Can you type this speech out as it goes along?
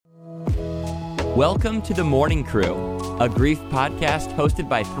Welcome to The Morning Crew, a grief podcast hosted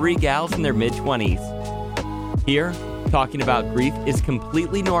by three gals in their mid-20s. Here, talking about grief is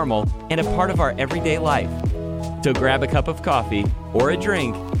completely normal and a part of our everyday life. So grab a cup of coffee or a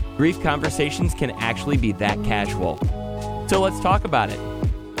drink. Grief conversations can actually be that casual. So let's talk about it.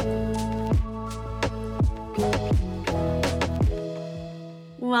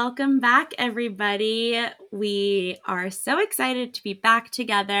 Welcome back, everybody. We are so excited to be back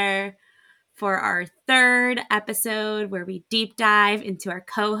together for our third episode where we deep dive into our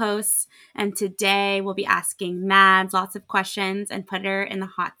co-hosts. And today we'll be asking Mads lots of questions and put her in the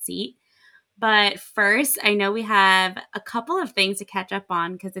hot seat. But first, I know we have a couple of things to catch up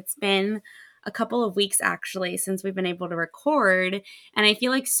on because it's been a couple of weeks actually since we've been able to record. And I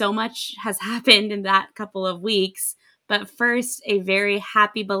feel like so much has happened in that couple of weeks. But first, a very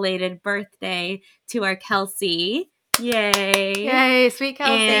happy belated birthday to our Kelsey. Yay. Yay, sweet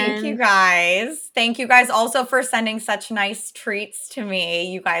Kelsey. Thank you guys. Thank you guys also for sending such nice treats to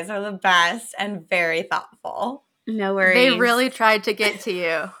me. You guys are the best and very thoughtful. No worries. They really tried to get to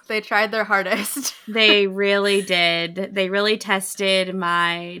you. They tried their hardest. They really did. They really tested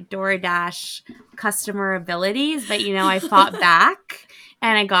my DoorDash customer abilities, but I fought back.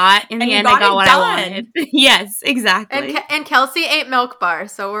 And I got what I wanted. Yes, exactly. And Kelsey ate Milk Bar,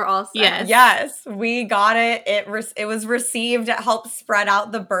 so we're all set. Yes, we got it. It was received. It helped spread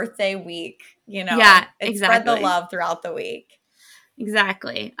out the birthday week. Yeah, it exactly. Spread the love throughout the week.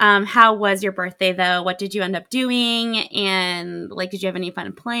 Exactly. How was your birthday, though? What did you end up doing? And, did you have any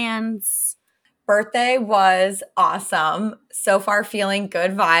fun plans? Birthday was awesome. So far, feeling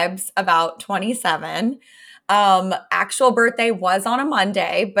good vibes about 27. Actual birthday was on a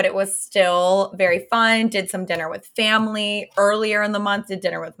Monday, but it was still very fun. Did some dinner with family earlier in the month, did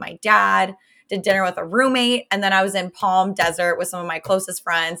dinner with my dad, did dinner with a roommate. And then I was in Palm Desert with some of my closest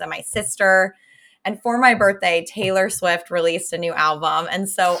friends and my sister. And for my birthday, Taylor Swift released a new album. And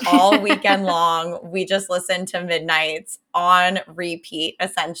so all weekend long, we just listened to Midnights on repeat,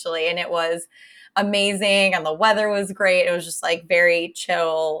 essentially. And it was amazing. And the weather was great. It was just very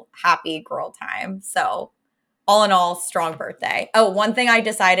chill, happy girl time. So all in all, strong birthday. Oh, one thing I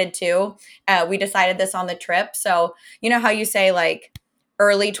decided too, we decided this on the trip. So you know how you say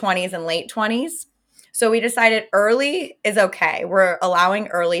early 20s and late 20s? So we decided early is okay. We're allowing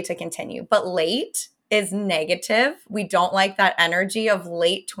early to continue, but late is negative. We don't like that energy of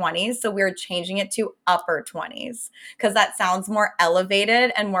late 20s. So we're changing it to upper 20s because that sounds more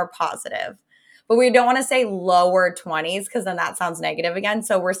elevated and more positive. But we don't want to say lower 20s because then that sounds negative again.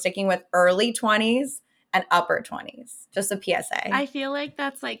 So we're sticking with early 20s and upper 20s. Just a PSA. I feel like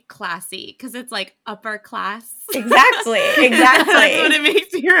that's classy because it's upper class. Exactly. That's what it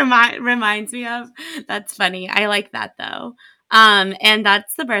makes me reminds me of. That's funny. I like that though. And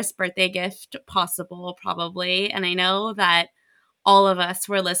that's the best birthday gift possible, probably. And I know that all of us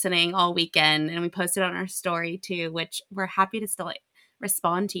were listening all weekend and we posted on our story too, which we're happy to still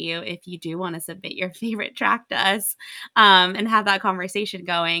respond to you if you do want to submit your favorite track to us and have that conversation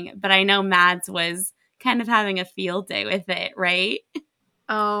going. But I know Mads was kind of having a field day with it, right?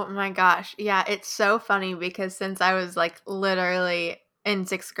 Oh my gosh. Yeah, it's so funny because since I was literally in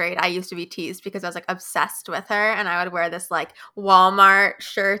 6th grade, I used to be teased because I was obsessed with her, and I would wear this Walmart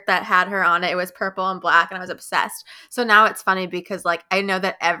shirt that had her on it. It was purple and black and I was obsessed. So now it's funny because I know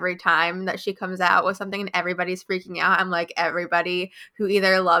that every time that she comes out with something and everybody's freaking out, I'm everybody who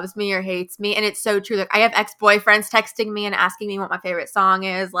either loves me or hates me. And it's so true. I have ex-boyfriends texting me and asking me what my favorite song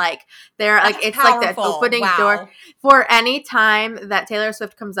is. They're it's powerful. That opening door for any time that Taylor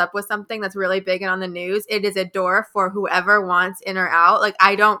Swift comes up with something that's really big and on the news. It is a door for whoever wants in or out.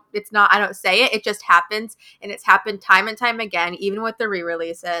 I don't say it. It just happens. And it's happened time and time again, even with the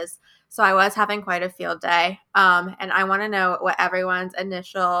re-releases. So I was having quite a field day. And I want to know what everyone's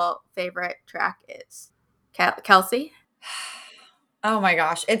initial favorite track is. Kelsey? Oh my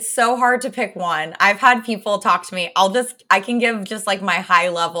gosh. It's so hard to pick one. I've had people talk to me. I can give just my high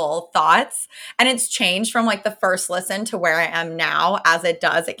level thoughts, and it's changed from the first listen to where I am now. As it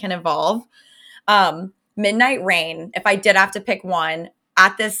does, it can evolve. Midnight Rain, if I did have to pick one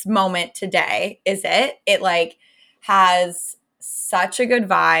at this moment today, it has such a good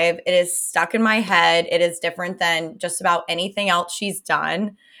vibe. It is stuck in my head. It is different than just about anything else she's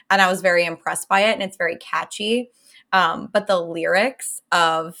done. And I was very impressed by it, and it's very catchy. But the lyrics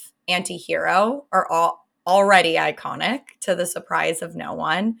of Anti-Hero are already iconic to the surprise of no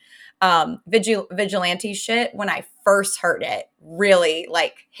one. Vigilante shit, when I first heard it, really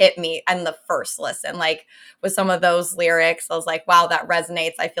hit me in the first listen. With some of those lyrics, I was wow, that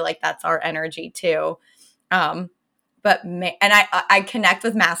resonates. I feel that's our energy too. but I connect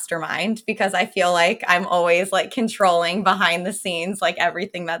with Mastermind because I feel like I'm always like controlling behind the scenes, like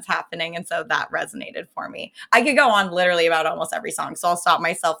everything that's happening. And so that resonated for me. I could go on literally about almost every song. So I'll stop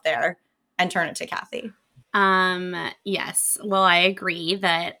myself there and turn it to Kathy. Yes. Well, I agree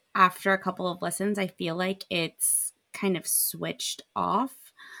that after a couple of listens, I feel like it's kind of switched off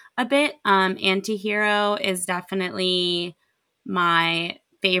a bit. Antihero is definitely my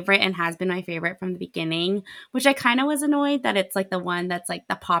favorite and has been my favorite from the beginning, which I kind of was annoyed that it's like the one that's like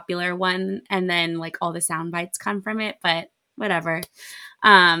the popular one and then like all the sound bites come from it, but whatever.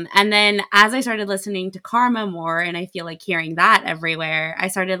 And then as I started listening to Karma more and I feel like hearing that everywhere, I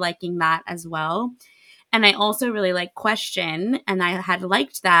started liking that as well. And I also really like Question, and I had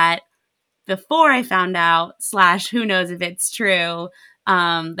liked that before I found out, / who knows if it's true,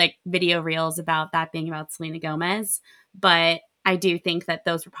 like video reels about that being about Selena Gomez. But I do think that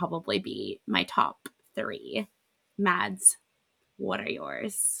those would probably be my top 3. Mads, what are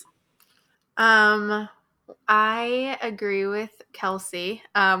yours? I agree with Kelsey.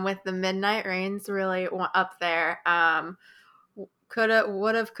 With the Midnight Rains really up there. Coulda,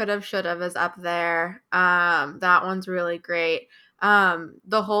 would've, could've, should've is up there. That one's really great.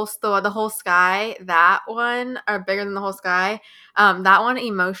 The whole sky, that one, or Bigger Than the Whole Sky, that one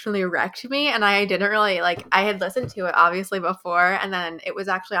emotionally wrecked me, and I didn't really like. I had listened to it obviously before, and then it was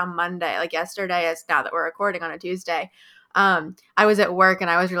actually on Monday, like yesterday, as now that we're recording on a Tuesday. I was at work and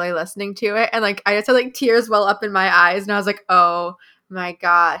I was really listening to it, and like I just had like tears well up in my eyes, and I was like, oh my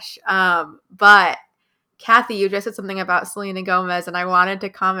gosh. But Kathy, you just said something about Selena Gomez, and I wanted to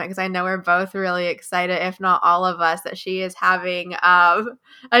comment because I know we're both really excited, if not all of us, that she is having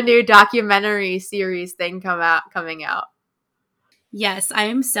a new documentary series thing coming out. Yes, I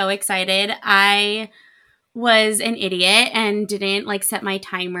am so excited. I was an idiot and didn't like set my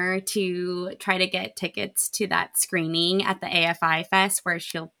timer to try to get tickets to that screening at the AFI Fest where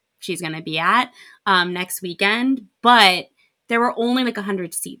she's going to be at next weekend, but there were only like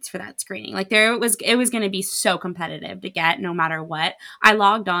 100 seats for that screening. Like it was going to be so competitive to get no matter what. I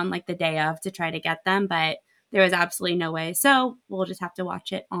logged on like the day of to try to get them, but there was absolutely no way. So we'll just have to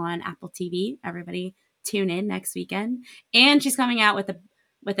watch it on Apple TV. Everybody tune in next weekend. And she's coming out with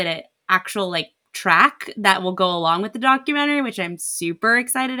an actual like track that will go along with the documentary, which I'm super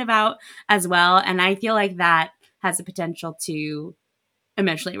excited about as well. And I feel like that has the potential to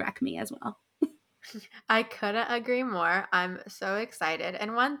eventually wreck me as well. I couldn't agree more. I'm so excited.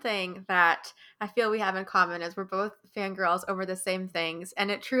 And one thing that I feel we have in common is we're both fangirls over the same things.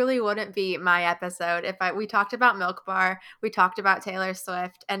 And it truly wouldn't be my episode if we talked about Milk Bar, we talked about Taylor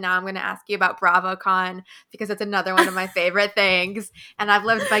Swift, and now I'm going to ask you about BravoCon because it's another one of my favorite things. And I've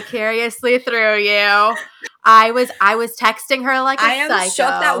lived vicariously through you. I was texting her like a psycho. I am shook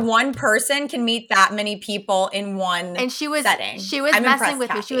that one person can meet that many people in one and she was setting. She was messing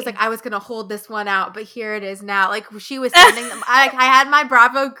with me. She was like, I was gonna hold this one out, but here it is now. Like she was sending them. I had my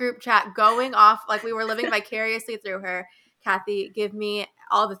Bravo group chat going off like we were living vicariously through her. Kathy, give me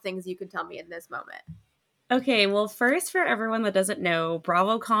all the things you can tell me in this moment. Okay, well, first, for everyone that doesn't know,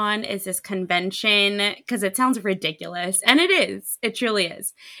 BravoCon is this convention, because it sounds ridiculous, and it is. It truly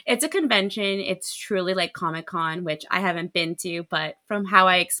is. It's a convention. It's truly like Comic-Con, which I haven't been to, but from how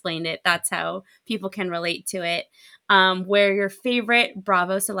I explained it, that's how people can relate to it, where your favorite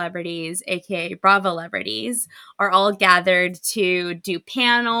Bravo celebrities, aka Bravo-lebrities, are all gathered to do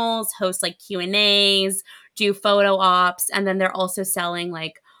panels, host like Q&As, do photo ops, and then they're also selling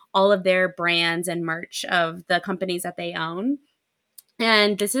like all of their brands and merch of the companies that they own.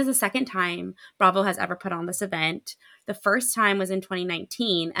 And this is the second time Bravo has ever put on this event. The first time was in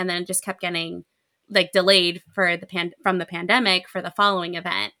 2019, and then it just kept getting like delayed for from the pandemic for the following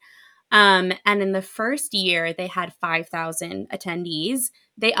event. And in the first year, they had 5,000 attendees.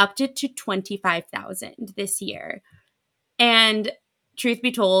 They upped it to 25,000 this year. And truth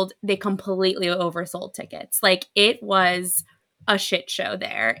be told, they completely oversold tickets. Like it was a shit show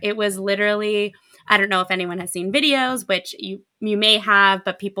there. It was literally, I don't know if anyone has seen videos, which you may have,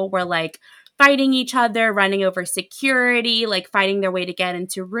 but people were like fighting each other, running over security, like fighting their way to get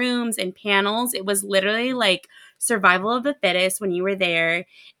into rooms and panels. It was literally like survival of the fittest when you were there.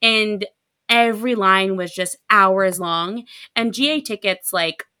 And every line was just hours long. And GA tickets,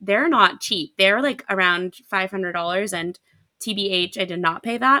 like, they're not cheap. They're like around $500, and TBH, I did not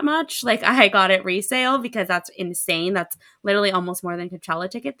pay that much. Like I got it resale because that's insane. That's literally almost more than Coachella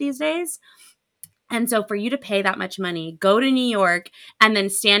ticket these days. And so for you to pay that much money, go to New York, and then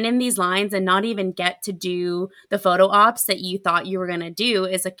stand in these lines and not even get to do the photo ops that you thought you were going to do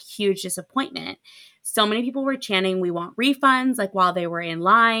is a huge disappointment. so many people were chanting, "We want refunds," like while they were in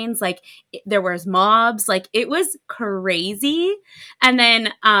lines. Like there was mobs. Like it was crazy. And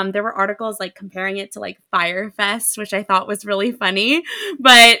then there were articles like comparing it to like Fyre Fest, which I thought was really funny.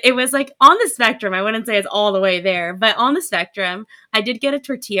 But it was like on the spectrum. I wouldn't say it's all the way there, but on the spectrum, I did get a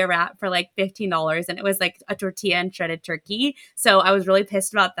tortilla wrap for like $15, and it was like a tortilla and shredded turkey. So I was really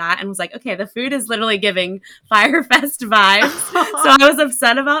pissed about that and was like, okay, the food is literally giving Fyre Fest vibes. So I was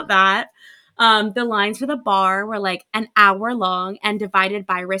upset about that. The lines for the bar were like an hour long and divided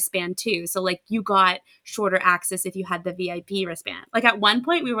by wristband too. So like you got shorter access if you had the VIP wristband. Like at one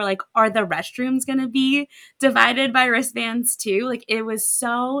point we were like, are the restrooms going to be divided by wristbands too? Like it was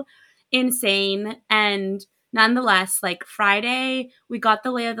so insane. And nonetheless, like Friday, we got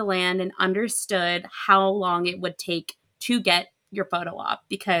the lay of the land and understood how long it would take to get your photo op,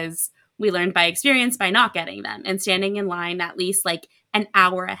 because we learned by experience by not getting them and standing in line at least like an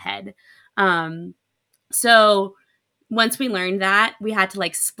hour ahead. So once we learned that, we had to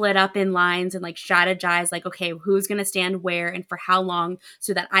like split up in lines and like strategize like, okay, who's going to stand where and for how long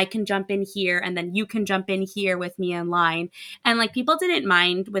so that I can jump in here and then you can jump in here with me in line. And like people didn't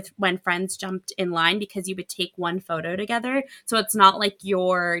mind with when friends jumped in line because you would take one photo together. So it's not like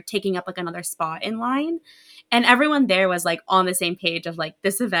you're taking up like another spot in line. And everyone there was like on the same page of like,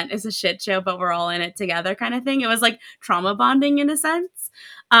 this event is a shit show, but we're all in it together kind of thing. It was like trauma bonding in a sense.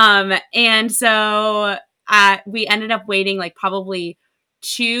 And so we ended up waiting like probably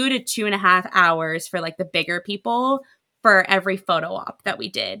 2 to 2.5 hours for like the bigger people for every photo op that we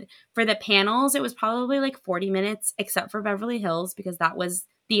did. For the panels, it was probably like 40 minutes, except for Beverly Hills, because that was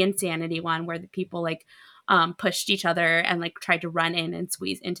the insanity one where the people like pushed each other and like tried to run in and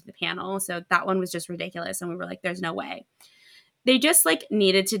squeeze into the panel. So that one was just ridiculous. And we were like, there's no way. They just like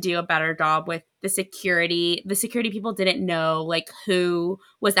needed to do a better job with the security. The security people didn't know like who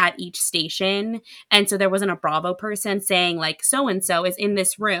was at each station. And so there wasn't a Bravo person saying like so-and-so is in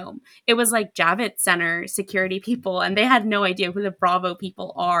this room. It was like Javits Center security people, and they had no idea who the Bravo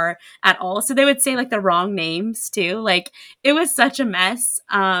people are at all. So they would say like the wrong names too. Like it was such a mess.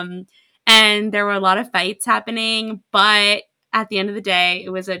 And there were a lot of fights happening, but at the end of the day,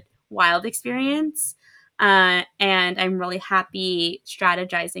 it was a wild experience. And I'm really happy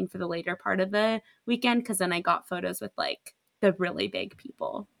strategizing for the later part of the weekend, because then I got photos with like the really big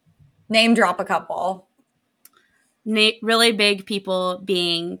people. Name drop a couple. Really big people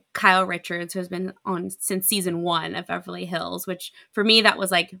being Kyle Richards, who has been on since season 1 of Beverly Hills, which for me, that was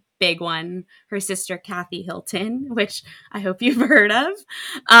like big one. Her sister, Kathy Hilton, which I hope you've heard of.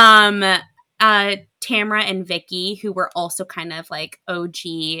 Tamra and Vicky, who were also kind of like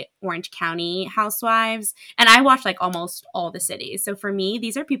OG Orange County housewives. And I watched like almost all the cities. So for me,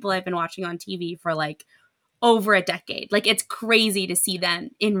 these are people I've been watching on TV for like over a decade. Like it's crazy to see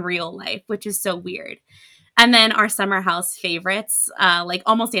them in real life, which is so weird. And then our Summer House favorites, like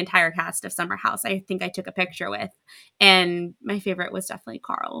almost the entire cast of Summer House, I think I took a picture with. And my favorite was definitely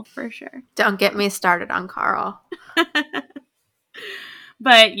Carl, for sure. Don't get me started on Carl.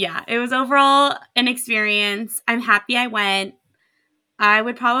 But yeah, it was overall an experience. I'm happy I went. I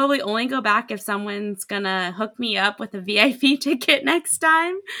would probably only go back if someone's gonna hook me up with a VIP ticket next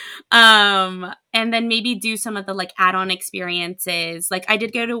time. And then maybe do some of the like add-on experiences. Like I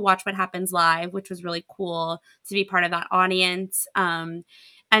did go to Watch What Happens Live, which was really cool to be part of that audience.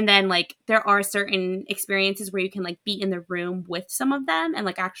 And then like there are certain experiences where you can like be in the room with some of them and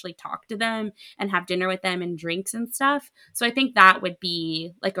like actually talk to them and have dinner with them and drinks and stuff. So I think that would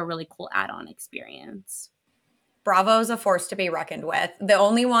be like a really cool add-on experience. Bravo's a force to be reckoned with. The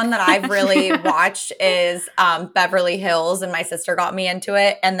only one that I've really watched is Beverly Hills, and my sister got me into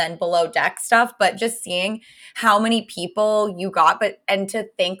it, and then Below Deck stuff. But just seeing how many people you got, and to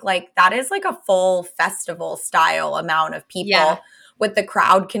think like that is like a full festival style amount of people with the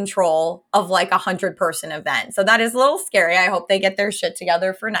crowd control of like 100-person event. So that is a little scary. I hope they get their shit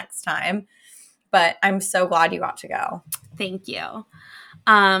together for next time. But I'm so glad you got to go. Thank you.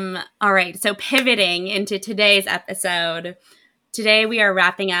 All right. So pivoting into today's episode, today we are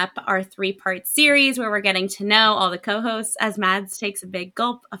wrapping up our 3-part series where we're getting to know all the co-hosts as Mads takes a big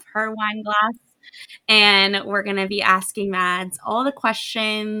gulp of her wine glass. And we're going to be asking Mads all the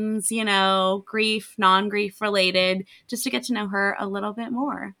questions, you know, grief, non-grief related, just to get to know her a little bit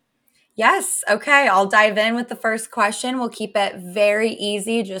more. Yes. Okay. I'll dive in with the first question. We'll keep it very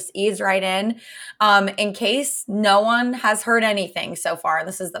easy. Just ease right in case no one has heard anything so far.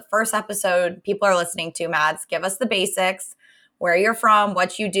 This is the first episode people are listening to. Mads, give us the basics, where you're from,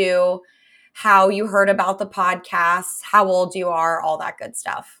 what you do, how you heard about the podcast, how old you are, all that good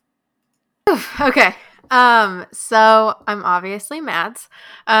stuff. Okay. So I'm obviously Mads.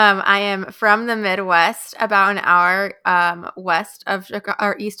 I am from the Midwest, about an hour west of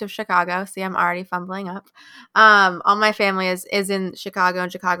or east of Chicago. See, I'm already fumbling up. All my family is in Chicago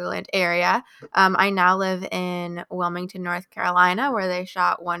and Chicagoland area. I now live in Wilmington, North Carolina, where they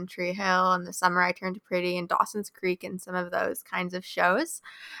shot One Tree Hill and The Summer I Turned Pretty and Dawson's Creek and some of those kinds of shows.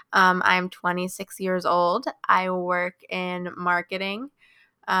 I'm 26 years old. I work in marketing.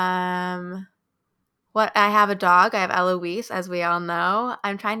 What I have a dog. I have Eloise, as we all know.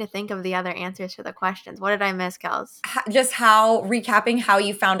 I'm trying to think of the other answers to the questions. What did I miss, Kels? Just recapping how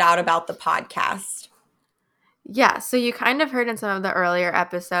you found out about the podcast. Yeah, so you kind of heard in some of the earlier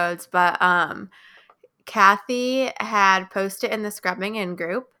episodes, but Kathy had posted in the Scrubbing In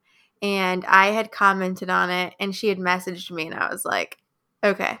group, and I had commented on it, and she had messaged me, and I was like,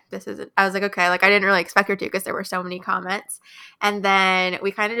 okay, this isn't. I was like, okay, like I didn't really expect her to because there were so many comments, and then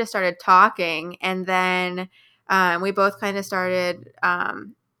we kind of just started talking, and then we both kind of started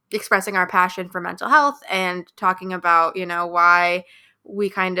expressing our passion for mental health and talking about, why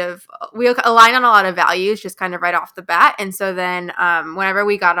we align on a lot of values just kind of right off the bat. And so then whenever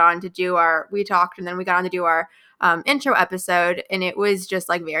we got on to do we talked, and then we got on to do our intro episode, and it was just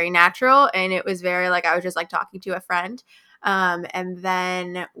like very natural, and it was very like I was just like talking to a friend. And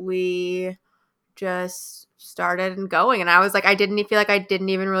then we just started and going, and I was like, I didn't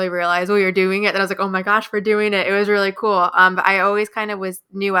even really realize we were doing it. And I was like, oh my gosh, we're doing it. It was really cool. But I always kind of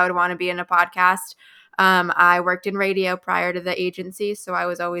knew I would want to be in a podcast. I worked in radio prior to the agency, so I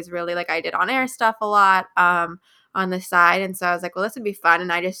was always really like, I did on-air stuff a lot on the side, and so I was like, well, this would be fun,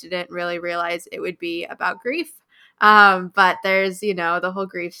 and I just didn't really realize it would be about grief. But there's, the whole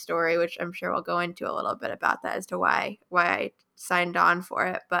grief story, which I'm sure we'll go into a little bit about that as to why I signed on for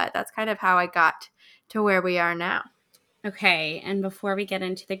it, but that's kind of how I got to where we are now. Okay, and before we get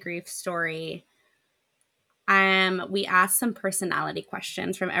into the grief story, we asked some personality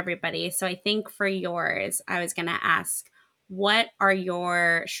questions from everybody. So I think for yours, I was going to ask, what are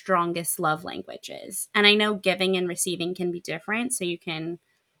your strongest love languages? And I know giving and receiving can be different, so you can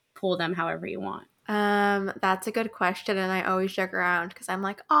pull them however you want. That's a good question, and I always joke around because I'm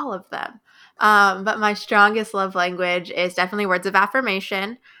like all of them. But my strongest love language is definitely words of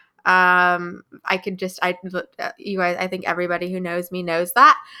affirmation. You guys, I think everybody who knows me knows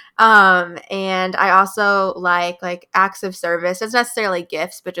that. And I also like acts of service. It's necessarily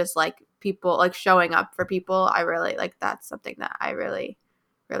gifts, but just like people, like showing up for people. I really like, that's something that I really,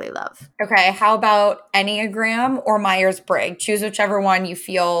 really love. Okay, how about Enneagram or Myers-Briggs? Choose whichever one you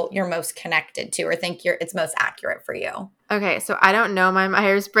feel you're most connected to or think it's most accurate for you. Okay, so I don't know my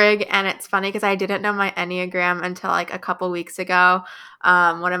Myers-Briggs, and it's funny because I didn't know my Enneagram until like a couple weeks ago.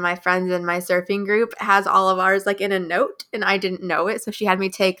 One of my friends in my surfing group has all of ours like in a note, and I didn't know it, so she had me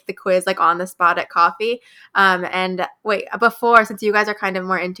take the quiz like on the spot at coffee. And wait, before, since you guys are kind of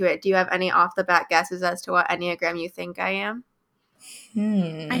more into it, do you have any off the bat guesses as to what Enneagram you think I am?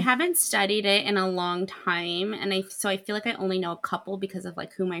 I haven't studied it in a long time, and so I feel like I only know a couple because of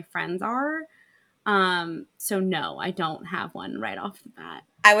like who my friends are. So no, I don't have one right off the bat.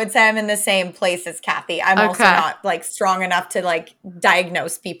 I would say I'm in the same place as Kathy. I'm also not like strong enough to like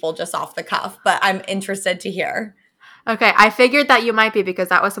diagnose people just off the cuff, but I'm interested to hear. Okay, I figured that you might be because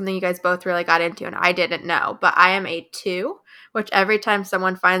that was something you guys both really got into and I didn't know. But I am a 2, which every time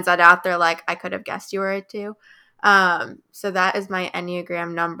someone finds that out, they're like, I could have guessed you were a 2. So that is my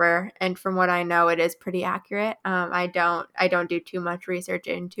Enneagram number, and from what I know, it is pretty accurate. I don't do too much research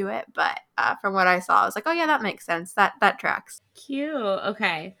into it, but from what I saw, I was like, oh yeah, that makes sense. That tracks. Cute.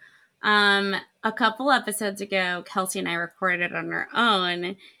 Okay. A couple episodes ago, Kelsey and I recorded it on our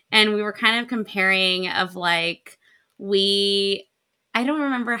own, and we were kind of comparing of like I don't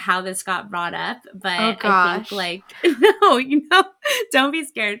remember how this got brought up, but I think like, no, don't be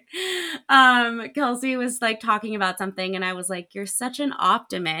scared. Kelsey was like talking about something and I was like, you're such an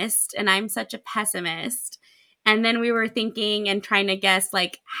optimist and I'm such a pessimist. And then we were thinking and trying to guess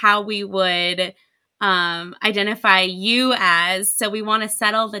like how we would identify you as. So we want to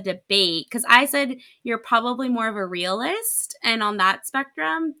settle the debate because I said you're probably more of a realist and on that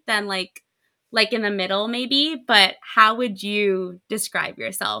spectrum than like in the middle maybe, but how would you describe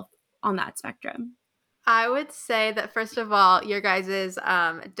yourself on that spectrum? I would say that first of all, your guys'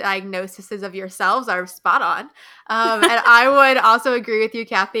 diagnoses of yourselves are spot on, and I would also agree with you,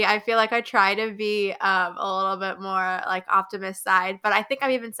 Kathy. I feel like I try to be a little bit more like optimist side, but I think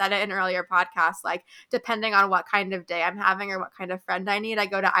I've even said it in earlier podcasts. Like depending on what kind of day I'm having or what kind of friend I need, I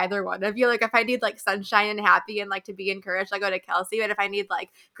go to either one of you. Like if I need like sunshine and happy and like to be encouraged, I go to Kelsey. But if I need like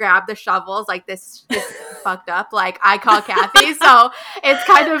grab the shovels, like this is fucked up, like I call Kathy. So it's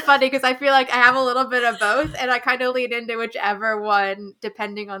kind of funny because I feel like I have a little bit of both, and I kind of lean into whichever one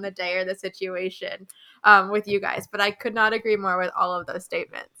depending on the day or the situation with you guys. But I could not agree more with all of those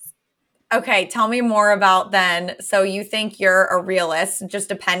statements. Okay, tell me more about then. So you think you're a realist just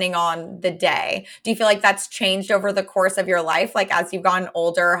depending on the day. Do you feel like that's changed over the course of your life? Like as you've gotten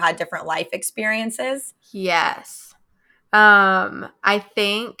older, had different life experiences? Yes. I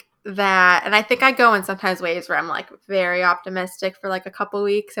think that, and I think I go in sometimes ways where I'm like very optimistic for like a couple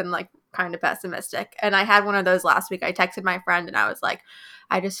weeks and like kind of pessimistic. And I had one of those last week. I texted my friend and I was like,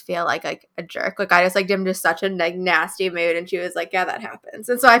 I just feel like a jerk. Like I just like am just such a like nasty mood. And she was like, yeah, that happens.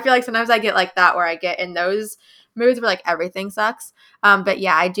 And so I feel like sometimes I get like that where I get in those moods where like everything sucks. But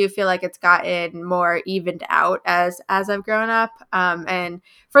yeah, I do feel like it's gotten more evened out as I've grown up. And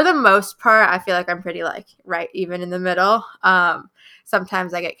for the most part, I feel like I'm pretty like right even in the middle.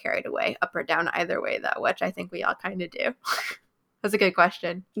 Sometimes I get carried away up or down either way though, which I think we all kind of do. That's a good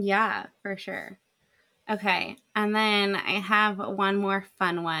question. Yeah, for sure. Okay. And then I have one more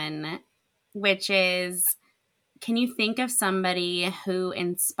fun one, which is, can you think of somebody who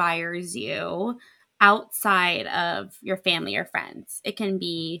inspires you outside of your family or friends? It can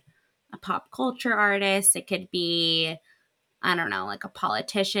be a pop culture artist. It could be, I don't know, like a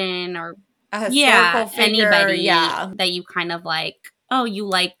politician or A historical figure, anybody yeah. that you kind of like, oh, you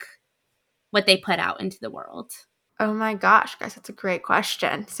like what they put out into the world. Oh my gosh, guys, that's a great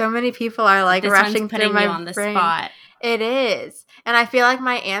question. So many people are like This rushing one's through putting my you on the brain. spot. It is. And I feel like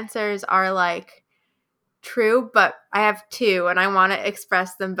my answers are like true, but I have two and I want to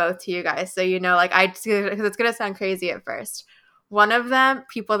express them both to you guys. So, you know, like because it's going to sound crazy at first. One of them,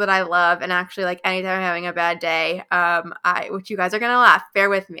 people that I love, and actually like anytime I'm having a bad day, which you guys are going to laugh, bear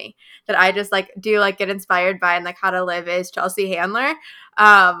with me, that I just like do like get inspired by and like how to live is Chelsea Handler.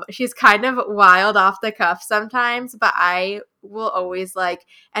 She's kind of wild off the cuff sometimes, but I will always like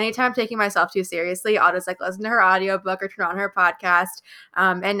anytime I'm taking myself too seriously, I'll just like listen to her audiobook or turn on her podcast.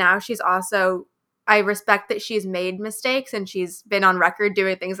 And now she's also, I respect that she's made mistakes and she's been on record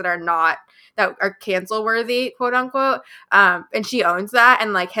doing things that are cancel worthy, quote unquote. And she owns that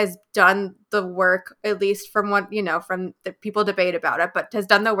and like has done the work, at least from what, you know, from the people debate about it, but has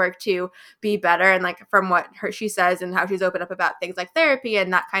done the work to be better. And like from what she says and how she's opened up about things like therapy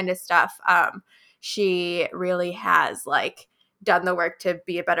and that kind of stuff, she really has like done the work to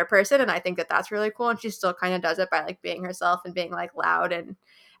be a better person. And I think that that's really cool. And she still kind of does it by like being herself and being like loud and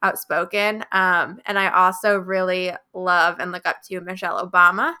outspoken. And I also really love and look up to Michelle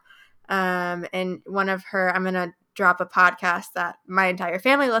Obama. And one of her, I'm going to drop a podcast that my entire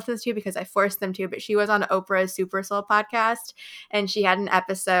family listens to because I forced them to, but she was on Oprah's Super Soul podcast and she had an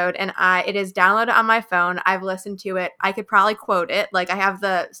episode and it is downloaded on my phone. I've listened to it. I could probably quote it. Like I have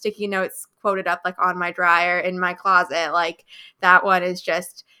the sticky notes quoted up like on my dryer in my closet. Like that one is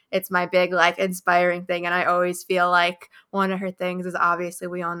just, it's my big like inspiring thing. And I always feel like one of her things is obviously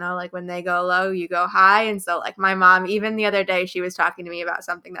we all know like when they go low, you go high. And so like my mom, even the other day, she was talking to me about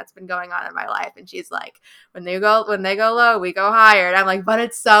something that's been going on in my life. And she's like, when they go low, we go higher. And I'm like, but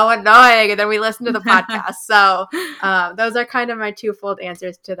it's so annoying. And then we listen to the podcast. So those are kind of my twofold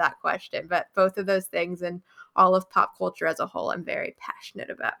answers to that question. But both of those things and all of pop culture as a whole, I'm very passionate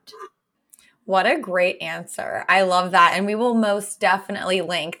about. What a great answer. I love that. And we will most definitely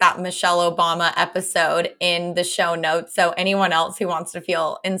link that Michelle Obama episode in the show notes. So anyone else who wants to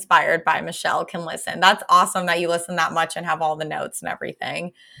feel inspired by Michelle can listen. That's awesome that you listen that much and have all the notes and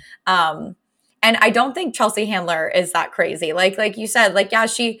everything. And I don't think Chelsea Handler is that crazy. Like you said, like, yeah,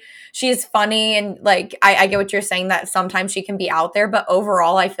 she's funny and like, I get what you're saying that sometimes she can be out there, but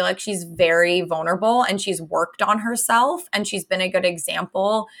overall I feel like she's very vulnerable and she's worked on herself and she's been a good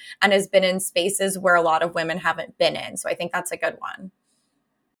example and has been in spaces where a lot of women haven't been in. So I think that's a good one.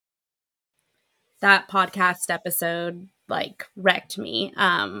 That podcast episode like wrecked me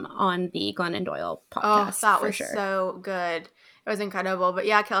on the Glennon Doyle podcast. Oh, that was sure. so good. It was incredible. But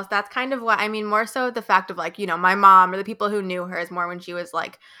yeah, Kels, that's kind of what I mean, more so the fact of like, you know, my mom or the people who knew her is more when she was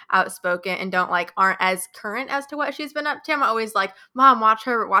like outspoken and aren't as current as to what she's been up to. I'm always like, Mom, watch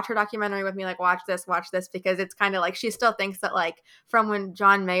her documentary with me, like watch this, because it's kind of like she still thinks that like from when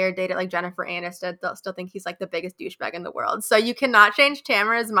John Mayer dated like Jennifer Aniston, they'll still think he's like the biggest douchebag in the world. So you cannot change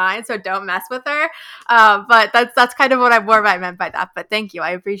Tamara's mind, so don't mess with her. But that's kind of what I meant by that. But thank you.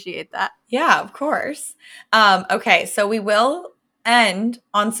 I appreciate that. Yeah, of course. Okay, so we will end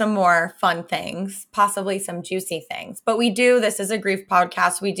on some more fun things, possibly some juicy things. But this is a grief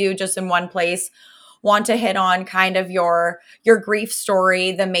podcast. We do just in one place want to hit on kind of your grief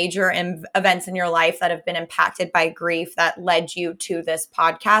story, the major events in your life that have been impacted by grief that led you to this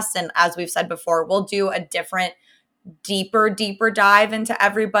podcast. And as we've said before, we'll do a different deeper dive into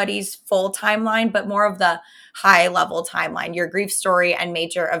everybody's full timeline, but more of the high level timeline, your grief story and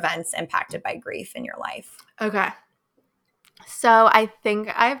major events impacted by grief in your life. Okay. So I think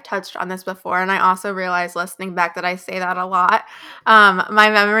I've touched on this before, and I also realized listening back that I say that a lot. My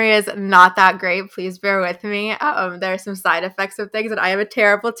memory is not that great. Please bear with me. There are some side effects of things, and I have a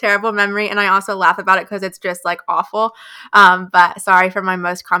terrible, terrible memory, and I also laugh about it because it's just like awful. But sorry for my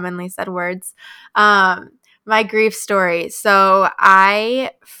most commonly said words. My grief story. So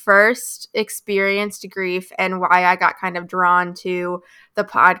I first experienced grief and why I got kind of drawn to the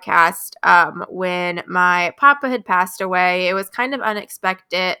podcast when my papa had passed away. It was kind of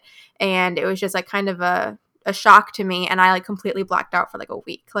unexpected, and it was just like kind of a shock to me, and I like completely blacked out for like a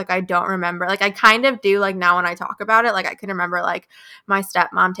week. Like I don't remember. Like I kind of do like now when I talk about it, like I can remember like my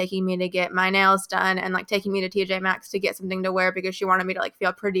stepmom taking me to get my nails done and like taking me to TJ Maxx to get something to wear because she wanted me to like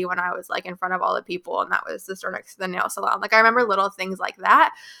feel pretty when I was like in front of all the people, and that was the store next to the nail salon. Like I remember little things like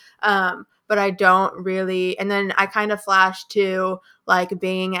that. But I don't really, and then I kind of flashed to like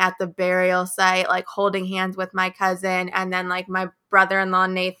being at the burial site, like holding hands with my cousin, and then like my brother-in-law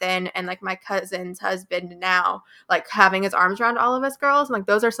Nathan and like my cousin's husband now, like having his arms around all of us girls. And like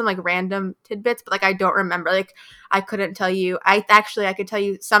those are some like random tidbits, but like I don't remember. Like I couldn't tell you. I could tell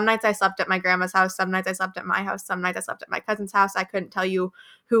you some nights I slept at my grandma's house, some nights I slept at my house, some nights I slept at my cousin's house. I couldn't tell you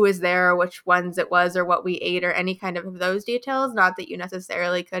who was there, or which ones it was, or what we ate, or any kind of those details. Not that you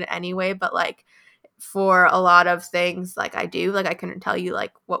necessarily could anyway, but like for a lot of things, like I do, like I couldn't tell you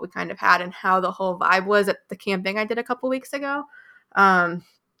like what we kind of had and how the whole vibe was at the camping I did a couple weeks ago.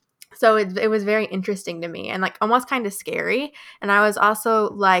 So it was very interesting to me and like almost kind of scary. And I was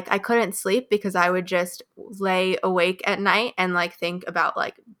also like, I couldn't sleep because I would just lay awake at night and like think about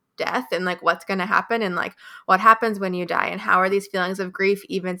like death and like what's going to happen and like what happens when you die and how are these feelings of grief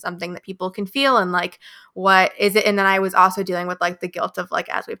even something that people can feel and like what is it. And then I was also dealing with like the guilt of like,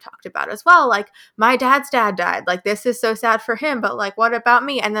 as we've talked about as well, like my dad's dad died, like this is so sad for him, but like what about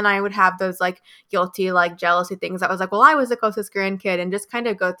me? And then I would have those like guilty like jealousy things that was like, well, I was the closest grandkid, and just kind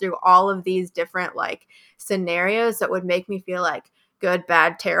of go through all of these different like scenarios that would make me feel like good,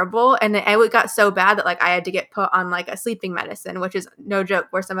 bad, terrible. And then it got so bad that like I had to get put on like a sleeping medicine, which is no joke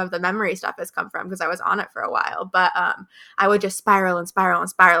where some of the memory stuff has come from because I was on it for a while. But I would just spiral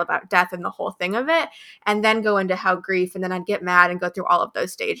about death and the whole thing of it, and then go into how grief, and then I'd get mad and go through all of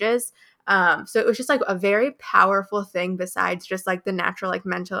those stages. So it was just like a very powerful thing besides just like the natural like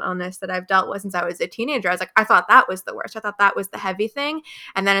mental illness that I've dealt with since I was a teenager. I was like, I thought that was the worst. I thought that was the heavy thing.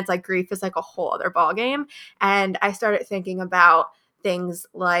 And then it's like grief is like a whole other ballgame. And I started thinking about things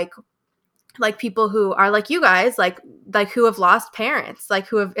like people who are like you guys, like who have lost parents, like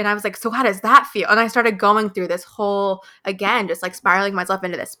who have, and I was like, so how does that feel? And I started going through this whole, again, just like spiraling myself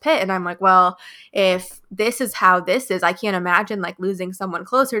into this pit. And I'm like, well, if this is how this is, I can't imagine like losing someone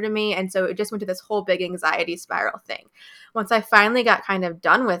closer to me. And so it just went to this whole big anxiety spiral thing. Once I finally got kind of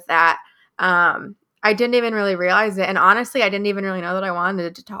done with that, I didn't even really realize it. And honestly, I didn't even really know that I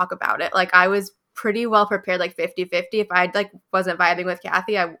wanted to talk about it. Like I was pretty well prepared, like 50-50. If I like wasn't vibing with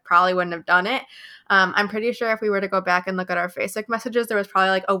Kathy, I probably wouldn't have done it. I'm pretty sure if we were to go back and look at our Facebook messages, there was probably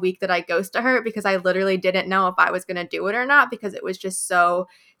like a week that I ghosted her because I literally didn't know if I was going to do it or not because it was just so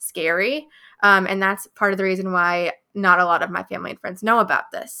scary. And that's part of the reason why not a lot of my family and friends know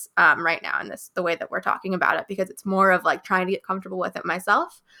about this right now, and the way that we're talking about it, because it's more of like trying to get comfortable with it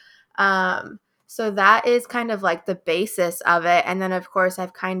myself. So that is kind of like the basis of it. And then, of course,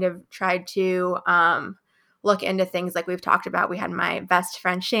 I've kind of tried to look into things like we've talked about. We had my best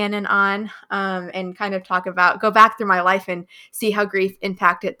friend Shannon on and kind of go back through my life and see how grief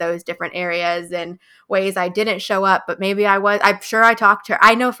impacted those different areas and ways I didn't show up. But maybe I'm sure I talked to her.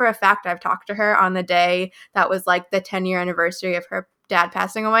 I know for a fact I've talked to her on the day that was like the 10-year anniversary of her dad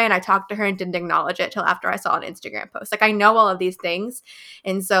passing away, and I talked to her and didn't acknowledge it till after I saw an Instagram post. Like I know all of these things.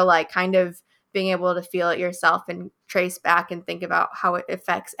 And so like kind of being able to feel it yourself and trace back and think about how it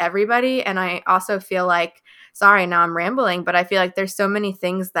affects everybody. And I also feel like, sorry, now I'm rambling, but I feel like there's so many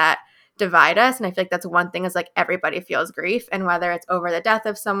things that divide us. And I feel like that's one thing is like everybody feels grief. And whether it's over the death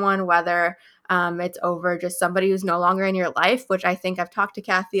of someone, whether it's over just somebody who's no longer in your life, which I think I've talked to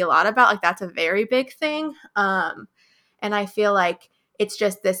Kathy a lot about, like that's a very big thing. And I feel like it's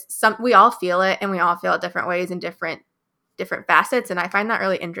just we all feel it, and we all feel it different ways and different facets, and I find that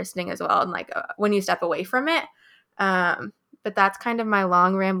really interesting as well, and like when you step away from it. But that's kind of my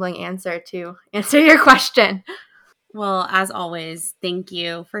long rambling answer to answer your question. Well, as always, thank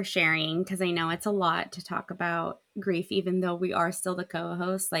you for sharing, because I know it's a lot to talk about grief, even though we are still the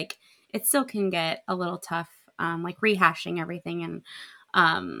co-hosts. Like, it still can get a little tough, like rehashing everything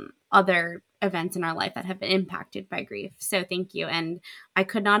and other events in our life that have been impacted by grief. So thank you. And I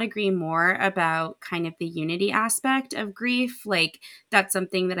could not agree more about kind of the unity aspect of grief. Like, that's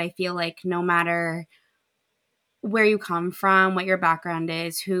something that I feel like no matter where you come from, what your background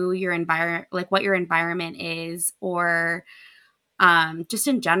is, who your environment, like what your environment is, or just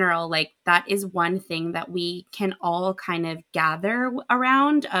in general, like that is one thing that we can all kind of gather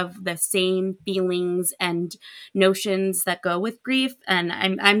around, of the same feelings and notions that go with grief. And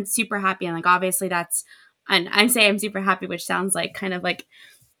I'm super happy. And like, obviously that's, and I say I'm super happy, which sounds like kind of like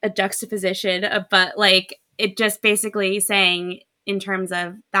a juxtaposition, but like it just basically saying, in terms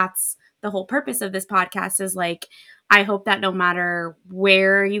of, that's the whole purpose of this podcast, is like, I hope that no matter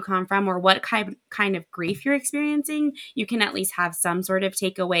where you come from or what kind of grief you're experiencing, you can at least have some sort of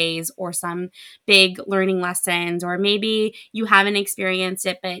takeaways or some big learning lessons, or maybe you haven't experienced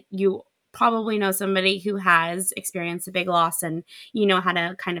it, but you probably know somebody who has experienced a big loss, and you know how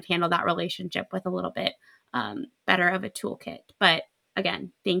to kind of handle that relationship with a little bit better of a toolkit. But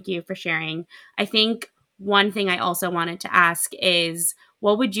again, thank you for sharing. I think one thing I also wanted to ask is,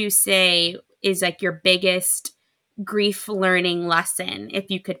 what would you say is like your biggest grief learning lesson,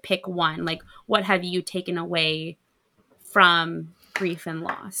 if you could pick one? Like, what have you taken away from grief and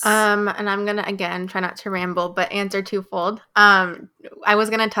loss? And I'm gonna again try not to ramble, but answer twofold. I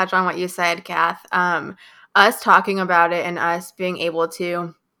was gonna touch on what you said, Kath. Us talking about it and us being able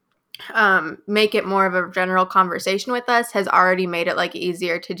to make it more of a general conversation with us has already made it like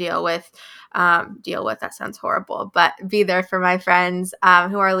easier to deal with. That sounds horrible, but be there for my friends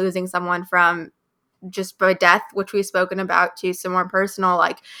who are losing someone from just by death, which we've spoken about, to some more personal,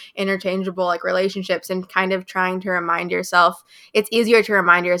 like interchangeable, like relationships, and kind of trying to remind yourself, it's easier to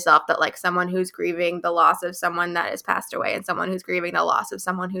remind yourself that like someone who's grieving the loss of someone that has passed away and someone who's grieving the loss of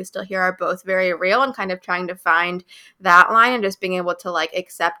someone who's still here are both very real, and kind of trying to find that line and just being able to like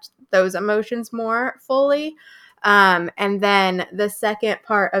accept those emotions more fully. And then the second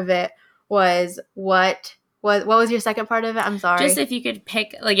part of it was what was your second part of it? I'm sorry. Just if you could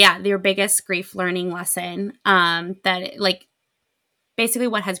pick, like, yeah, your biggest grief learning lesson, that like basically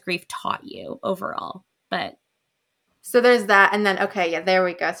what has grief taught you overall. But so there's that, and then okay, yeah, there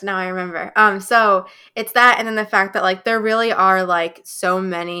we go. So now I remember. So it's that, and then the fact that like there really are like so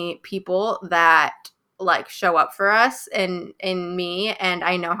many people that like show up for us in me, and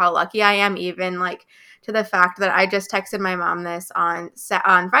I know how lucky I am, even like to the fact that I just texted my mom this on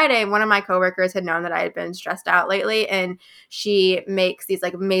Friday. One of my coworkers had known that I had been stressed out lately, and she makes these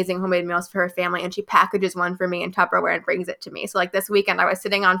like amazing homemade meals for her family, and she packages one for me in Tupperware and brings it to me. So like this weekend I was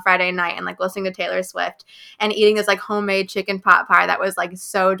sitting on Friday night and like listening to Taylor Swift and eating this like homemade chicken pot pie that was like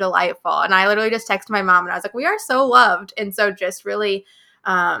so delightful. And I literally just texted my mom and I was like, we are so loved. And so just really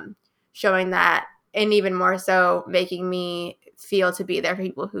showing that, and even more so making me feel to be there for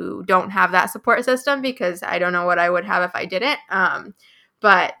people who don't have that support system, because I don't know what I would have if I didn't.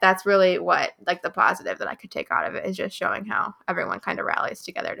 But that's really what, like, the positive that I could take out of it is just showing how everyone kind of rallies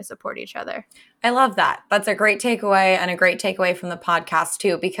together to support each other. I love that. That's a great takeaway, and a great takeaway from the podcast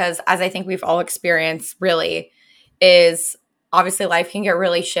too, because as I think we've all experienced really is, obviously life can get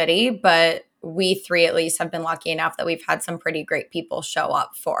really shitty, but we three at least have been lucky enough that we've had some pretty great people show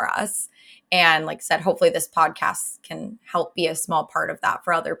up for us. And like I said, hopefully this podcast can help be a small part of that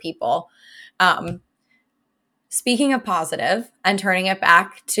for other people. Speaking of positive and turning it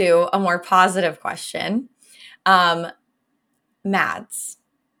back to a more positive question, Mads,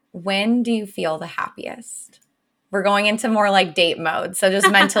 when do you feel the happiest? We're going into more like date mode. So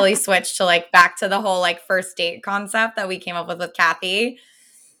just mentally switch to like back to the whole like first date concept that we came up with Kathy.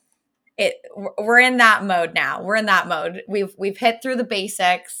 We're in that mode now. We're in that mode. We've hit through the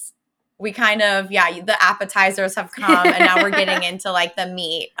basics. we kind of, the appetizers have come and now we're getting into like the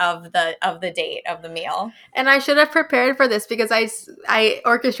meat of the date of the meal. And I should have prepared for this because I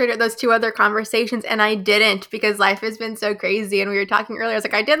orchestrated those 2 other conversations and I didn't because life has been so crazy. And we were talking earlier, I was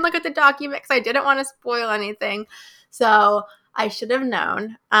like, I didn't look at the document because I didn't want to spoil anything. So I should have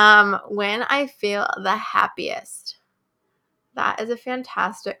known. When I feel the happiest. That is a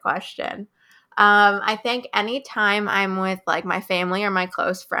fantastic question. I think anytime I'm with like my family or my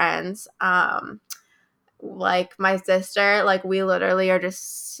close friends, like my sister, like we literally are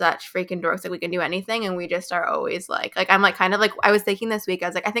just such freaking dorks. Like we can do anything, and we just are always like I'm like kind of like I was thinking this week. I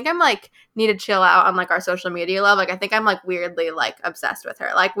was like, I think I'm like need to chill out on like our social media love. Like I think I'm like weirdly like obsessed with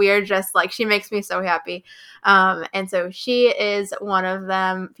her. Like we are just like she makes me so happy. And so she is one of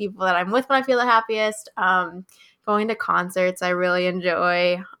them people that I'm with when I feel the happiest. Going to concerts, I really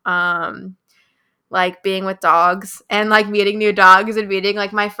enjoy. Like being with dogs and like meeting new dogs and meeting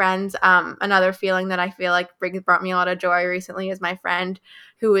like my friends. Another feeling that I feel like brought me a lot of joy recently is my friend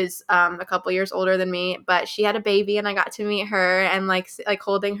who is a couple years older than me, but she had a baby and I got to meet her and like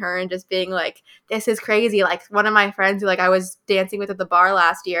holding her and just being like, this is crazy. Like one of my friends who like I was dancing with at the bar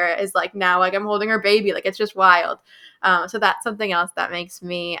last year is like now like I'm holding her baby. Like it's just wild. So that's something else that makes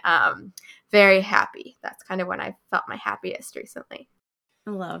me very happy. That's kind of when I felt my happiest recently.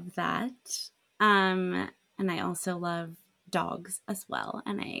 I love that. And I also love dogs as well.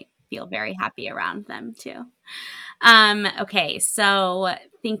 And I feel very happy around them too. Okay. So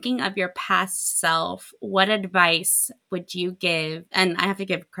thinking of your past self, what advice would you give? And I have to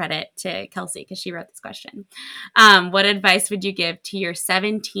give credit to Kelsey because she wrote this question. What advice would you give to your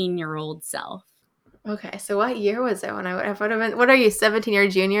 17-year-old self? Okay. So what year was it when I would have been, what are you, 17 or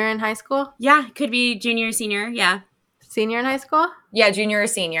junior in high school? Yeah. Could be junior, senior. Yeah. Senior in high school? Yeah. Junior or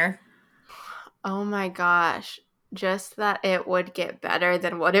senior. Oh my gosh. Just that it would get better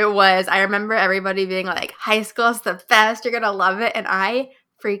than what it was. I remember everybody being like, high school's the best. You're going to love it. And I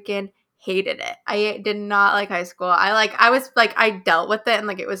freaking hated it. I did not like high school. I dealt with it and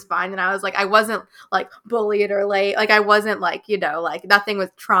like it was fine. And I was like, I wasn't like bullied or late. Like I wasn't like, like nothing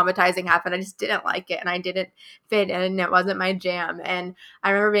was traumatizing happened. I just didn't like it and I didn't fit in and it wasn't my jam. And I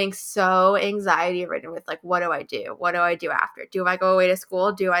remember being so anxiety ridden with like, what do I do? What do I do after? Do I go away to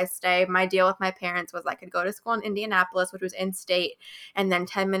school? Do I stay? My deal with my parents was I could go to school in Indianapolis, which was in state, and then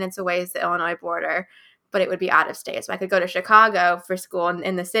 10 minutes away is the Illinois border, but it would be out of state. So I could go to Chicago for school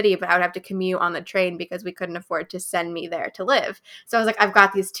in the city, but I would have to commute on the train because we couldn't afford to send me there to live. So I was like, I've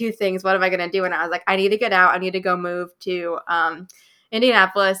got these 2 things. What am I going to do? And I was like, I need to get out. I need to go move to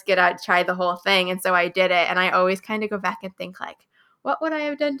Indianapolis, get out, try the whole thing. And so I did it. And I always kind of go back and think like, what would I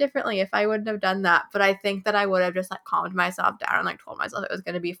have done differently if I wouldn't have done that? But I think that I would have just like calmed myself down and like told myself it was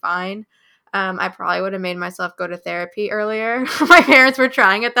going to be fine. I probably would have made myself go to therapy earlier. My parents were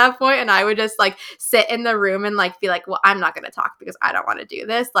trying at that point, and I would just like sit in the room and like be like, well, I'm not going to talk because I don't want to do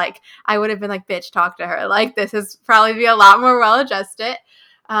this. Like I would have been like, bitch, talk to her. Like this is probably be a lot more well-adjusted.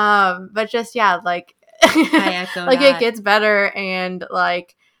 But just, yeah, like, I echo like that. it gets better and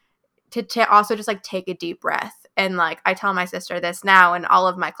like to also just like take a deep breath. And like I tell my sister this now and all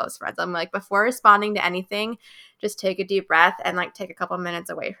of my close friends, I'm like, before responding to anything, just take a deep breath and like take a couple minutes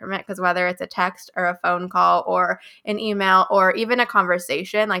away from it. Because whether it's a text or a phone call or an email or even a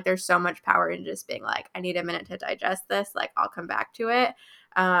conversation, like there's so much power in just being like, I need a minute to digest this. Like I'll come back to it.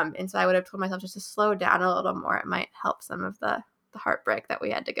 And so I would have told myself just to slow down a little more. It might help some of the heartbreak that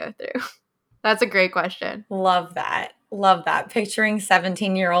we had to go through. That's a great question. Love that. Love that. Picturing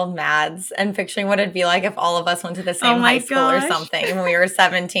 17-year-old Mads and picturing what it'd be like if all of us went to the same high school or something when we were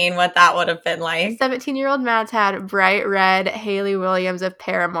 17, what that would have been like. 17-year-old Mads had bright red Hayley Williams of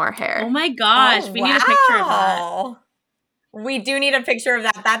Paramore hair. Oh my gosh. We need a picture of that. We do need a picture of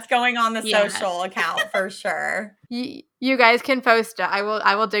that. That's going on the social account for sure. You guys can post it.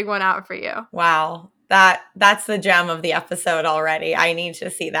 I will dig one out for you. Wow. That's the gem of the episode already. I need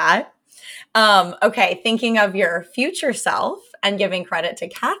to see that. Okay, thinking of your future self and giving credit to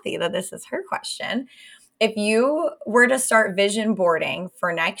Kathy that this is her question. If you were to start vision boarding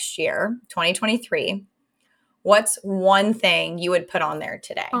for next year, 2023, what's one thing you would put on there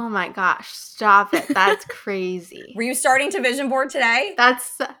today? Oh my gosh, stop it. That's crazy. Were you starting to vision board today?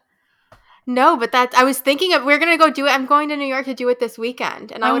 No, but I was thinking of, we're going to go do it. I'm going to New York to do it this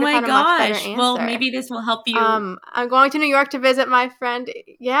weekend. And I would have had a much better answer. Well, maybe this will help you. I'm going to New York to visit my friend.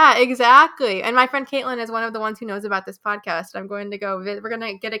 Yeah, exactly. And my friend Caitlin is one of the ones who knows about this podcast. I'm going to go visit. We're going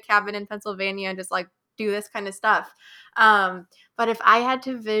to get a cabin in Pennsylvania and just like do this kind of stuff. But if I had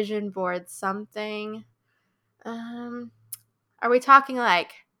to vision board something, are we talking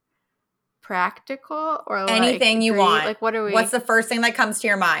like practical or like anything you want? Like what are we? What's the first thing that comes to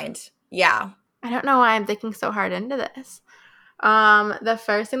your mind? Yeah. I don't know why I'm thinking so hard into this. The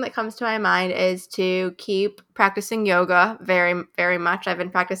first thing that comes to my mind is to keep practicing yoga very, very much. I've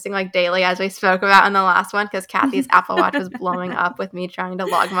been practicing like daily, as we spoke about in the last one, because Kathy's Apple Watch was blowing up with me trying to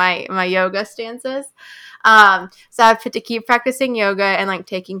log my yoga stances. So I've to keep practicing yoga and like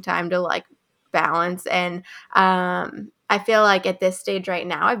taking time to like balance. And I feel like at this stage right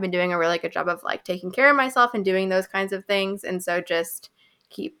now, I've been doing a really good job of like taking care of myself and doing those kinds of things. And so just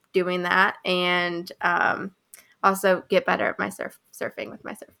keep doing that. And also get better at my surfing with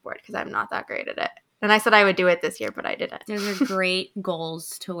my surfboard because I'm not that great at it. And I said I would do it this year, but I didn't. Those are great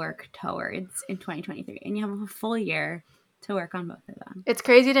goals to work towards in 2023. And you have a full year to work on both of them. It's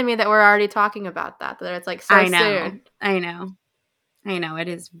crazy to me that we're already talking about that it's like so soon. I know. It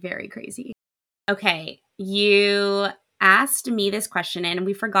is very crazy. Okay. You asked me this question and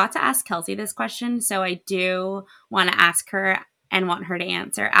we forgot to ask Kelsey this question. So I do want to ask her and want her to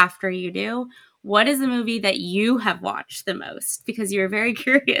answer after you do. What is the movie that you have watched the most? Because you're very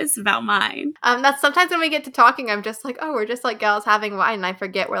curious about mine. That's sometimes when we get to talking, I'm just like, oh, we're just like gals having wine, and I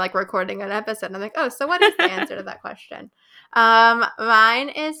forget we're like recording an episode. And I'm like, oh, so what is the answer to that question? Mine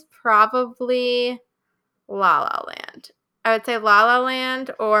is probably La La Land. I would say La La Land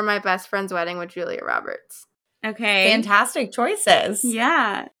or My Best Friend's Wedding with Julia Roberts. Okay. Fantastic choices.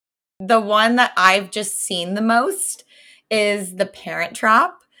 Yeah. The one that I've just seen the most is The Parent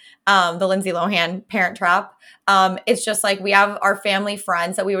Trap. The Lindsay Lohan Parent Trap. It's just like we have our family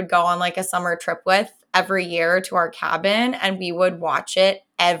friends that we would go on like a summer trip with every year to our cabin, and we would watch it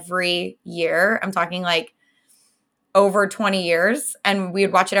every year. I'm talking like over 20 years, and we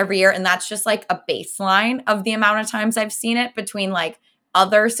would watch it every year. And that's just like a baseline of the amount of times I've seen it between like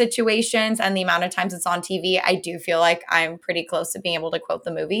other situations and the amount of times it's on TV. I do feel like I'm pretty close to being able to quote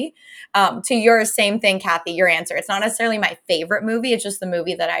the movie. To your same thing, Kathy, your answer. It's not necessarily my favorite movie. It's just the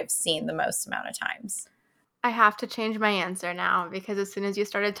movie that I've seen the most amount of times. I have to change my answer now because as soon as you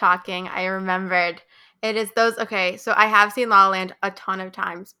started talking, I remembered it is those. Okay, so I have seen La La Land a ton of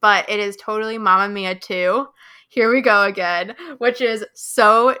times, but it is totally Mamma Mia 2. Here we go again, which is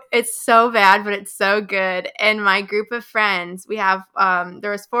it's so bad, but it's so good. And my group of friends, we have,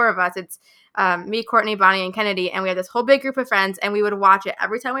 there was 4 of us. It's me, Courtney, Bonnie, and Kennedy. And we had this whole big group of friends, and we would watch it.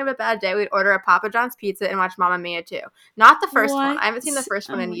 Every time we have a bad day, we'd order a Papa John's pizza and watch Mamma Mia 2. Not the first one. I haven't seen the first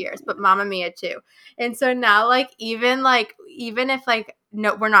one in years, but Mamma Mia 2. And so now, like, even if, like,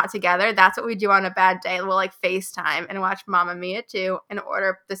 no, we're not together, that's what we do on a bad day. We'll, like, FaceTime and watch Mamma Mia 2 and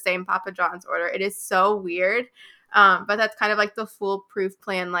order the same Papa John's order. It is so weird. But that's kind of like the foolproof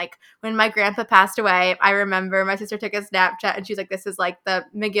plan. Like when my grandpa passed away, I remember my sister took a Snapchat and she's like, this is like the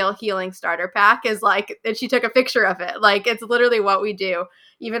McGill Healing Starter Pack is like, and she took a picture of it. Like it's literally what we do.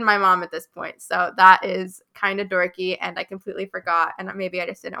 Even my mom at this point. So that is kind of dorky and I completely forgot. And maybe I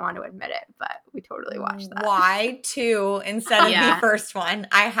just didn't want to admit it, but we totally watched that. Why 2 instead of the first one?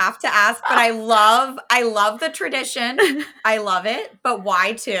 I have to ask, but I love the tradition. I love it. But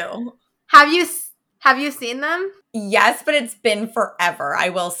why 2? Have you seen them? Yes, but it's been forever, I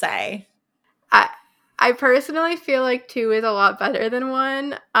will say. I personally feel like 2 is a lot better than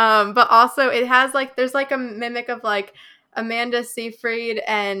 1. But also it has like there's like a mimic of like Amanda Seyfried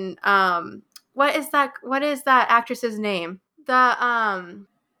and what is that actress's name?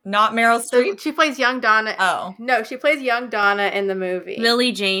 Not Meryl Streep? She plays young Donna. Oh. No, she plays young Donna in the movie.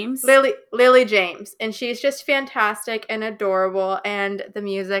 Lily James. Lily James. And she's just fantastic and adorable. And the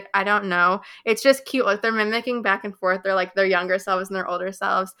music, I don't know. It's just cute. Like they're mimicking back and forth. They're like their younger selves and their older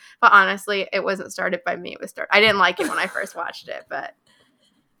selves. But honestly, it wasn't started by me. I didn't like it when I first watched it, but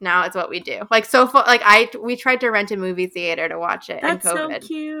now it's what we do. Like we tried to rent a movie theater to watch it in COVID. That's so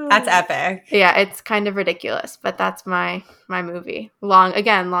cute. That's epic. Yeah, it's kind of ridiculous, but that's my movie. Long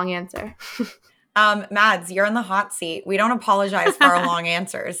answer. Mads, you're in the hot seat. We don't apologize for our long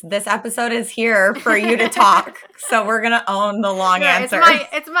answers. This episode is here for you to talk. So we're going to own the long answers.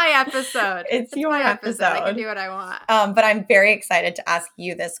 It's my episode. It's your my episode. I can do what I want. But I'm very excited to ask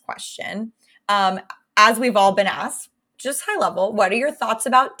you this question. As we've all been asked, just high level, what are your thoughts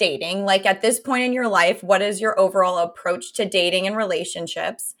about dating? Like at this point in your life, what is your overall approach to dating and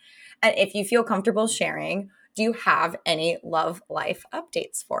relationships? And if you feel comfortable sharing, do you have any love life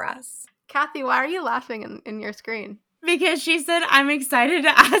updates for us? Kathy, why are you laughing in your screen? Because she said, I'm excited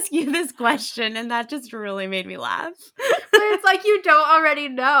to ask you this question. And that just really made me laugh. But it's like you don't already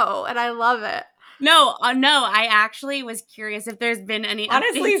know. And I love it. No, I actually was curious if there's been any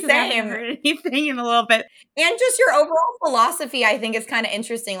honestly updates. Same. I haven't heard anything in a little bit. And just your overall philosophy, I think, is kind of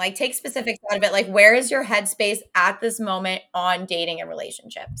interesting. Like, take specifics out of it. Like, where is your headspace at this moment on dating and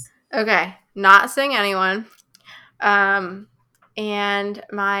relationships? Okay, not seeing anyone. and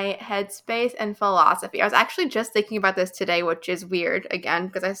my headspace and philosophy. I was actually just thinking about this today, which is weird again,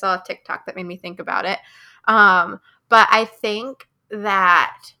 because I saw a TikTok that made me think about it. But I think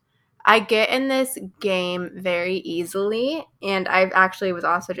that I get in this game very easily, and I actually was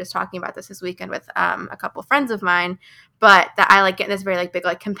also just talking about this weekend with a couple friends of mine, but that I like get in this very like big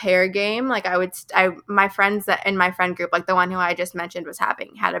like compare game. Like my friends that in my friend group, like the one who I just mentioned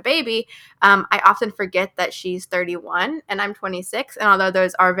had a baby. I often forget that she's 31 and I'm 26, and although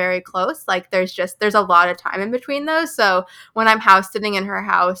those are very close, like there's a lot of time in between those. So when I'm house sitting in her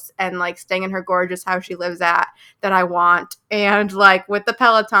house and like staying in her gorgeous house she lives at that I want, and like with the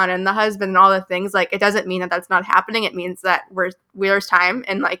Peloton and the husband and all the things, like it doesn't mean that that's not happening. It means that there's time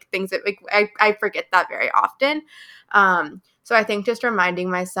and like things that like I forget that very often. So I think just reminding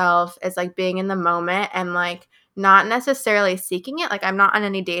myself is like being in the moment and like not necessarily seeking it. Like I'm not on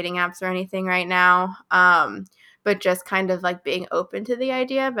any dating apps or anything right now. But just kind of like being open to the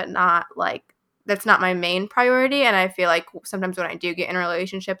idea, but not like that's not my main priority. And I feel like sometimes when I do get in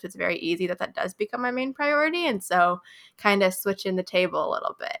relationships, it's very easy that does become my main priority. And so kind of switching the table a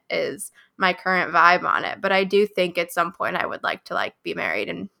little bit is my current vibe on it. But I do think at some point I would like to like be married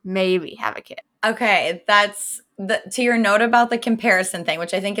and maybe have a kid. Okay, that's to your note about the comparison thing,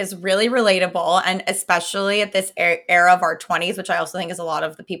 which I think is really relatable, and especially at this era of our 20s, which I also think is a lot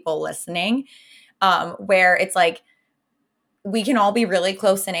of the people listening, where it's like we can all be really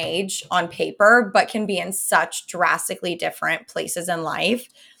close in age on paper, but can be in such drastically different places in life.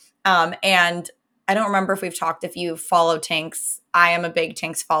 And I don't remember if you follow Tinks. I am a big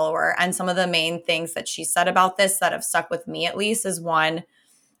Tinks follower. And some of the main things that she said about this that have stuck with me at least is one,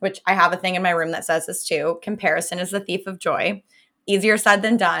 which I have a thing in my room that says this too: comparison is the thief of joy. Easier said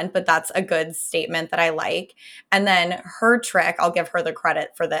than done, but that's a good statement that I like. And then her trick, I'll give her the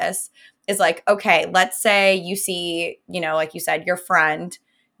credit for this, is like, okay, let's say you see, like you said, your friend,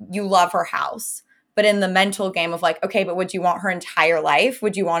 you love her house, but in the mental game of like, okay, but would you want her entire life?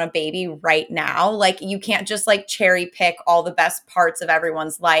 Would you want a baby right now? Like you can't just like cherry pick all the best parts of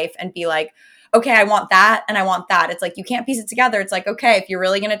everyone's life and be like, okay, I want that and I want that. It's like you can't piece it together. It's like, okay, if you're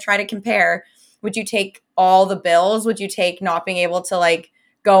really going to try to compare, would you take all the bills? Would you take not being able to like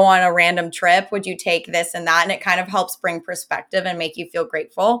go on a random trip? Would you take this and that? And it kind of helps bring perspective and make you feel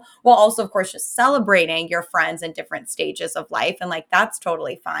grateful, while also, of course, just celebrating your friends in different stages of life. And like, that's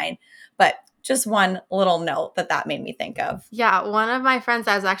totally fine. But just one little note that made me think of. Yeah, one of my friends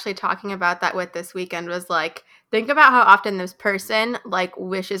I was actually talking about that with this weekend was like, think about how often this person like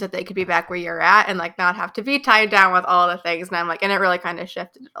wishes that they could be back where you're at and like not have to be tied down with all the things. And I'm like, and it really kind of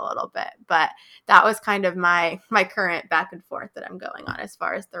shifted it a little bit. But that was kind of my current back and forth that I'm going on as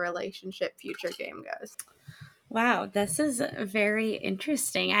far as the relationship future game goes. Wow, this is very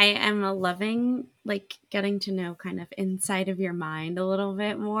interesting. I am loving like getting to know kind of inside of your mind a little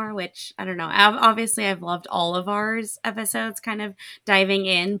bit more, which I don't know. Obviously, I've loved all of ours episodes kind of diving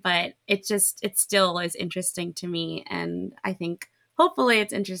in, but it still is interesting to me. And I think hopefully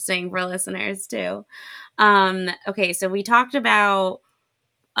it's interesting for listeners too. Okay, so we talked about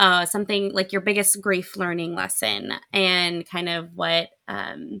something like your biggest grief learning lesson and kind of what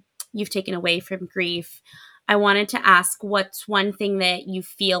you've taken away from grief. I wanted to ask, what's one thing that you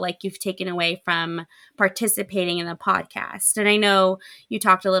feel like you've taken away from participating in the podcast? And I know you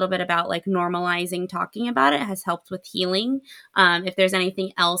talked a little bit about like normalizing talking about it has helped with healing. If there's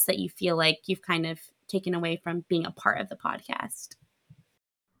anything else that you feel like you've kind of taken away from being a part of the podcast.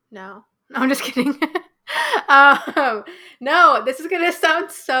 No, I'm just kidding. No, this is gonna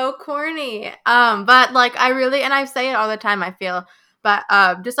sound so corny. But like I really, and I say it all the time, I feel, but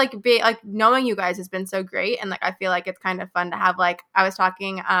just like knowing you guys has been so great, and like I feel like it's kind of fun to have like I was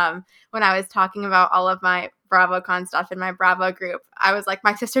talking when I was talking about all of my BravoCon stuff in my Bravo group, I was like,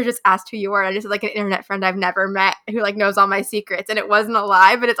 my sister just asked who you were, and I just had like an internet friend I've never met who like knows all my secrets, and it wasn't a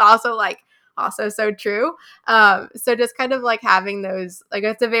lie, but it's also like also so true. So just kind of like having those, like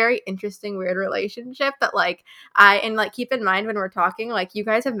it's a very interesting, weird relationship that like and like keep in mind when we're talking, like you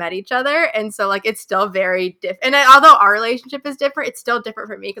guys have met each other, and so like it's still very different. And although our relationship is different, it's still different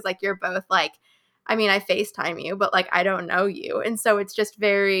for me because like you're both like, I mean, I FaceTime you, but like I don't know you, and so it's just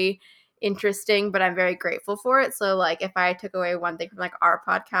very interesting. But I'm very grateful for it. So like if I took away one thing from like our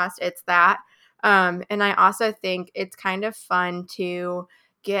podcast, it's that. And I also think it's kind of fun to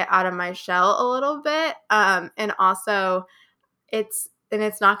get out of my shell a little bit. And also it's and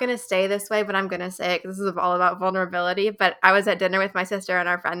it's not going to stay this way, but I'm going to say it because this is all about vulnerability. But I was at dinner with my sister and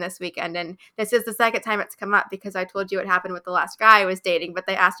our friend this weekend, and this is the second time it's come up because I told you what happened with the last guy I was dating, but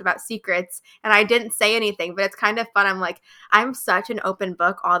they asked about secrets, and I didn't say anything, but it's kind of fun. I'm like, I'm such an open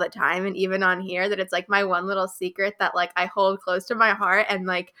book all the time, and even on here, that it's like my one little secret that like I hold close to my heart, and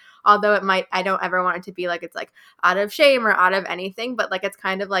like, although I don't ever want it to be like it's like out of shame or out of anything, but like it's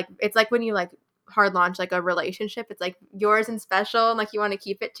kind of like, it's like when you like hard launch like a relationship, it's like yours and special, and like you want to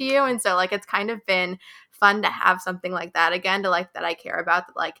keep it to you. And so like it's kind of been fun to have something like that again, to like that I care about,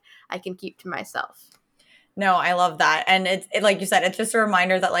 that like I can keep to myself. No, I love that. And it's like you said, it's just a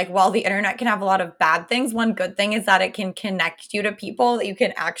reminder that like while the internet can have a lot of bad things, one good thing is that it can connect you to people that you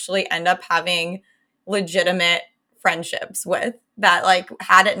can actually end up having legitimate friendships with, that like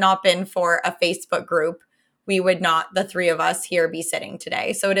had it not been for a Facebook group, we would not, the three of us here, be sitting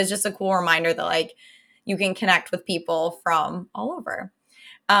today. So it is just a cool reminder that like you can connect with people from all over.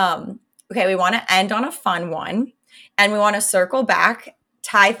 Okay, we want to end on a fun one, and we want to circle back,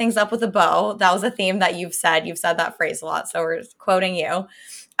 tie things up with a bow. That was a theme that you've said that phrase a lot, so we're just quoting you.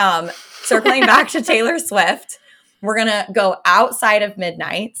 Circling back to Taylor Swift, we're gonna go outside of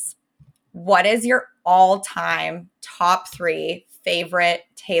Midnights. What is your all-time top 3 favorite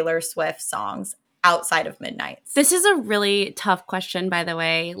Taylor Swift songs outside of Midnights? This is a really tough question, by the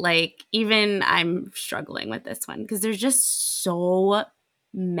way. Like, even I'm struggling with this one because there's just so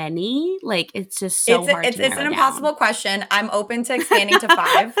many. Like, it's just so hard to narrow It's an impossible question. I'm open to expanding to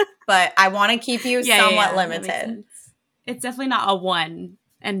 5, but I want to keep you somewhat limited. It's definitely not a one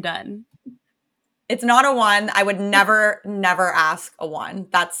and done. It's not a one. I would never ask a one.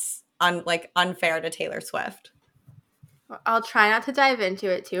 That's unfair to Taylor Swift. I'll try not to dive into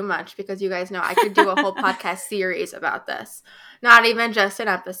it too much because you guys know I could do a whole podcast series about this, not even just an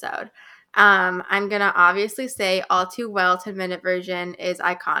episode. I'm going to obviously say All Too Well 10-minute version is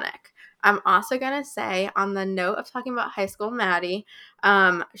iconic. I'm also going to say, on the note of talking about High School Maddie,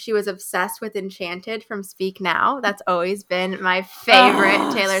 she was obsessed with Enchanted from Speak Now. That's always been my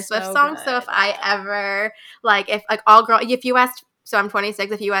favorite Taylor Swift song. Good. So if I ever, if you asked, so I'm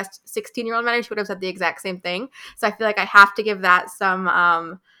 26, if you asked 16-year-old Maddie, she would have said the exact same thing. So I feel like I have to give that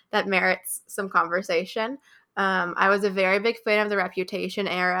some, that merits some conversation. I was a very big fan of the Reputation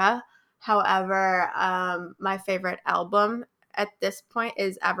era. However, my favorite album at this point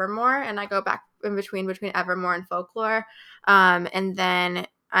is Evermore, and I go back in between Evermore and Folklore. And then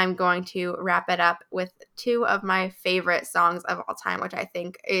I'm going to wrap it up with 2 of my favorite songs of all time, which I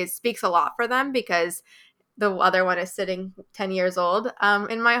think speaks a lot for them because the other one is sitting 10 years old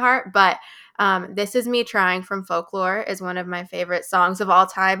in my heart. But This Is Me Trying from Folklore is one of my favorite songs of all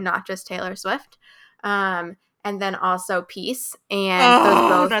time, not just Taylor Swift. And then also Peace. And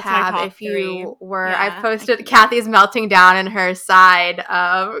those both have, if you were, yeah, I posted Kathy's melting down in her side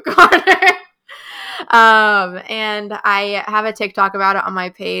corner. And I have a TikTok about it on my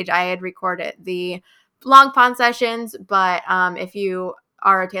page. I had recorded the Long Pond sessions, but if you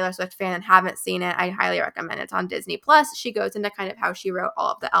are a Taylor Swift fan and haven't seen it, I highly recommend it. It's on Disney Plus. She goes into kind of how she wrote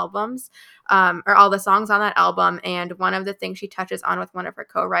all of the albums, or all the songs on that album. And one of the things she touches on with one of her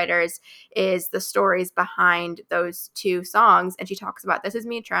co-writers is the stories behind those 2 songs. And she talks about This Is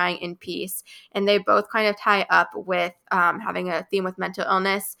Me Trying in Peace. And they both kind of tie up with having a theme with mental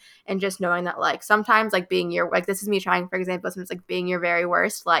illness and just knowing that like sometimes like being your, like This Is Me Trying, for example, sometimes like being your very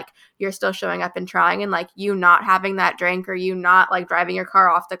worst, like you're still showing up and trying, and like you not having that drink or you not like driving your car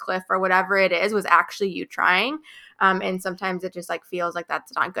off the cliff or whatever it is was actually you trying. And sometimes it just like feels like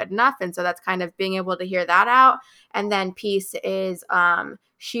that's not good enough. And so that's kind of being able to hear that out. And then Peace is,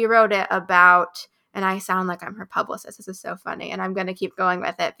 she wrote it about, and I sound like I'm her publicist. This is so funny. And I'm going to keep going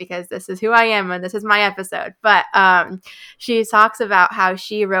with it because this is who I am and this is my episode. But she talks about how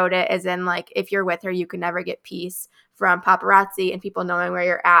she wrote it as in like, if you're with her, you can never get peace from paparazzi and people knowing where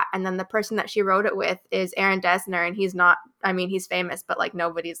you're at. And then the person that she wrote it with is Aaron Dessner. And he's not, I mean, he's famous, but like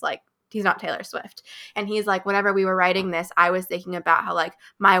nobody's like, he's not Taylor Swift. And he's like, whenever we were writing this, I was thinking about how like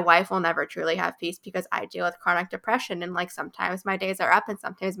my wife will never truly have peace because I deal with chronic depression. And like sometimes my days are up and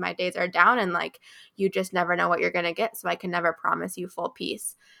sometimes my days are down. And like you just never know what you're going to get. So I can never promise you full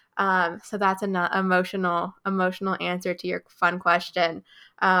peace. So that's an emotional answer to your fun question.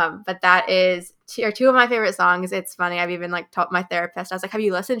 But that is 2 of my favorite songs. It's funny. I've even like told my therapist, I was like, have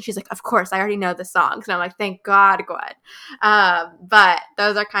you listened? She's like, of course, I already know the songs. And I'm like, thank God, Gwen. But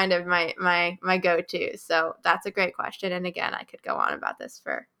those are kind of my go-to. So that's a great question. And again, I could go on about this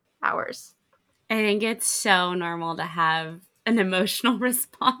for hours. I think it's so normal to have an emotional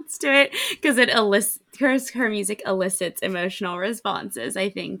response to it because her music elicits emotional responses, I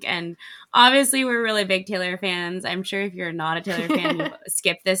think. And obviously we're really big Taylor fans. I'm sure if you're not a Taylor fan, you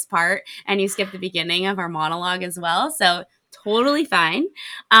skip this part and you skip the beginning of our monologue as well. So totally fine.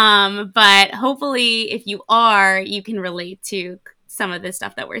 But hopefully if you are, you can relate to some of the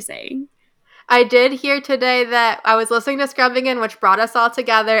stuff that we're saying. I did hear today that I was listening to Scrubbing In, which brought us all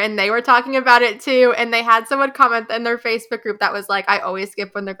together, and they were talking about it too. And they had someone comment in their Facebook group that was like, I always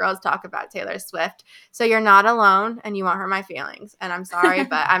skip when the girls talk about Taylor Swift. So you're not alone and you won't hurt my feelings. And I'm sorry,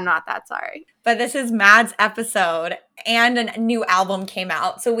 but I'm not that sorry. But this is Mad's episode and a new album came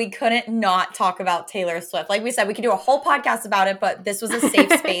out. So we couldn't not talk about Taylor Swift. Like we said, we could do a whole podcast about it, but this was a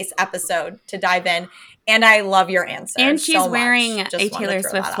safe space episode to dive in. And I love your answer. And she's so wearing much. a Taylor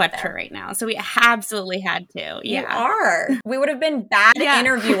Swift sweatshirt right now. So we absolutely had to. Yeah. You are. We would have been bad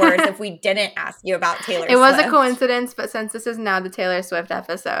interviewers if we didn't ask you about Taylor Swift. It was a coincidence, but since this is now the Taylor Swift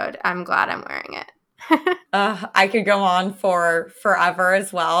episode, I'm glad I'm wearing it. I could go on for forever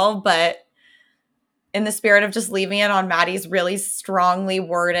as well, but in the spirit of just leaving it on Maddie's really strongly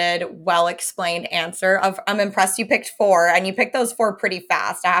worded, well-explained answer of, I'm impressed you picked 4, and you picked those 4 pretty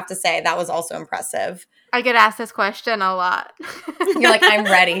fast. I have to say, that was also impressive. I get asked this question a lot. You're like, I'm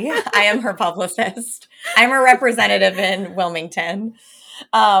ready. I am her publicist. I'm her representative in Wilmington.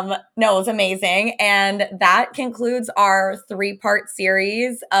 No, it was amazing. And that concludes our 3-part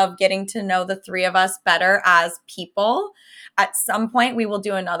series of getting to know the 3 of us better as people. At some point, we will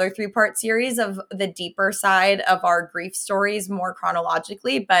do another 3-part series of the deeper side of our grief stories more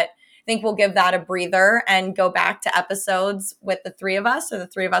chronologically, but I think we'll give that a breather and go back to episodes with the 3 of us or the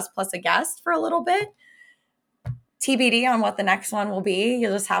 3 of us plus a guest for a little bit. TBD on what the next one will be.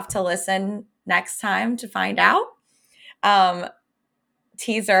 You'll just have to listen next time to find out.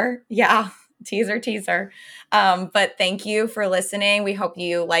 Teaser. Yeah. Teaser. But thank you for listening. We hope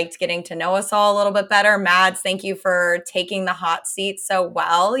you liked getting to know us all a little bit better. Mads, thank you for taking the hot seat so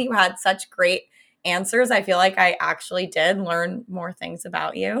well. You had such great answers. I feel like I actually did learn more things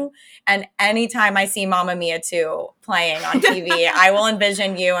about you. And anytime I see Mamma Mia 2 playing on TV, I will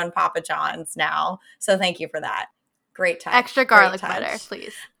envision you and Papa John's now. So thank you for that. Great touch. Extra garlic butter,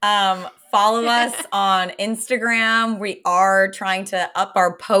 please. Follow us on Instagram. We are trying to up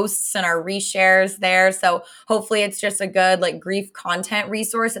our posts and our reshares there. So hopefully it's just a good like grief content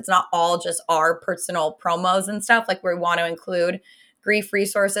resource. It's not all just our personal promos and stuff. Like we want to include grief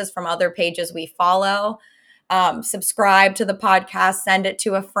resources from other pages we follow. Subscribe to the podcast, send it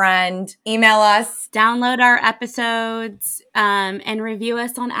to a friend, email us. Download our episodes and review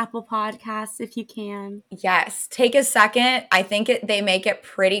us on Apple Podcasts if you can. Yes. Take a second. I think they make it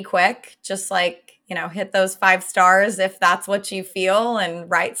pretty quick. Just like, hit those 5 stars if that's what you feel and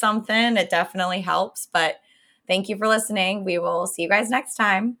write something. It definitely helps. But thank you for listening. We will see you guys next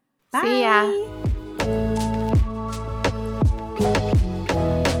time. Bye. See ya.